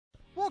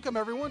Welcome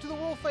everyone to the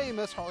world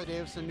famous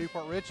Harley-Davidson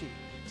Newport Richey.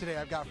 Today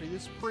I've got for you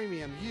this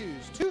premium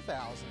used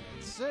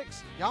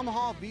 2006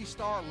 Yamaha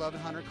Vista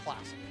 1100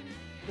 Classic.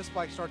 This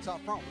bike starts out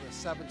front with a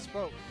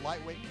 7-spoke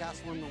lightweight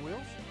cast aluminum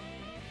wheels,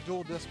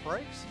 dual disc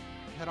brakes,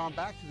 head on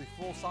back to the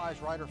full-size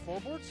rider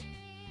floorboards,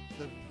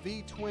 the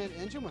V-twin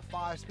engine with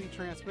 5-speed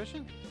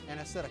transmission, and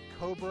a set of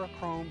Cobra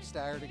chrome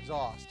staggered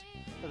exhaust.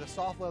 The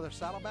soft leather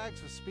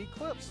saddlebags with speed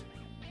clips,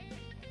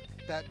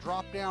 that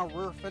drop-down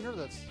rear fender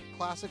that's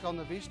classic on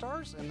the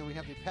V-Stars, and then we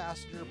have the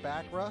passenger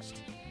backrest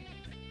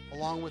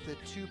along with the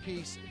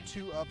 2-piece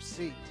 2-up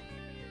seat.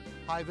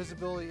 High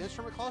visibility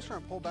instrument cluster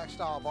and pullback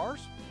style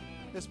bars.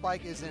 This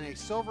bike is in a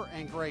silver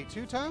and gray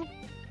two-tone,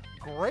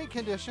 great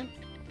condition,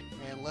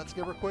 and let's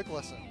give her a quick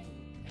listen.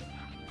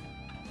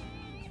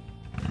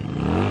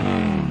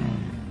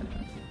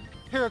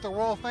 Here at the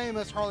world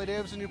famous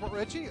Harley-Davidson Newport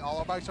Richey, all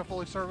our bikes are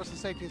fully serviced and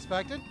safety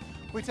inspected.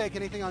 We take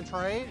anything on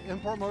trade,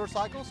 import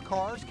motorcycles,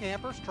 cars,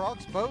 campers,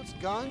 trucks, boats,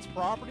 guns,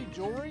 property,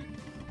 jewelry,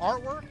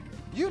 artwork,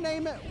 you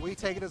name it, we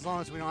take it as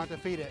long as we don't have to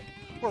feed it.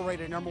 We're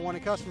rated #1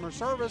 in customer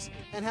service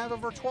and have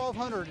over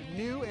 1,200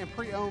 new and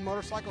pre-owned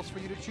motorcycles for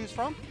you to choose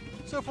from.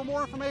 So for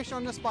more information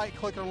on this bike,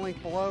 click on the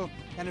link below,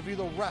 and to view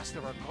the rest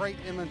of our great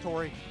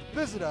inventory,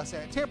 visit us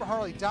at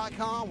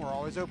tampaharley.com. We're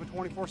always open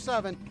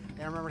 24/7, and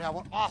remember to have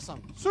an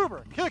awesome,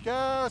 super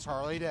kick-ass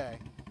Harley day.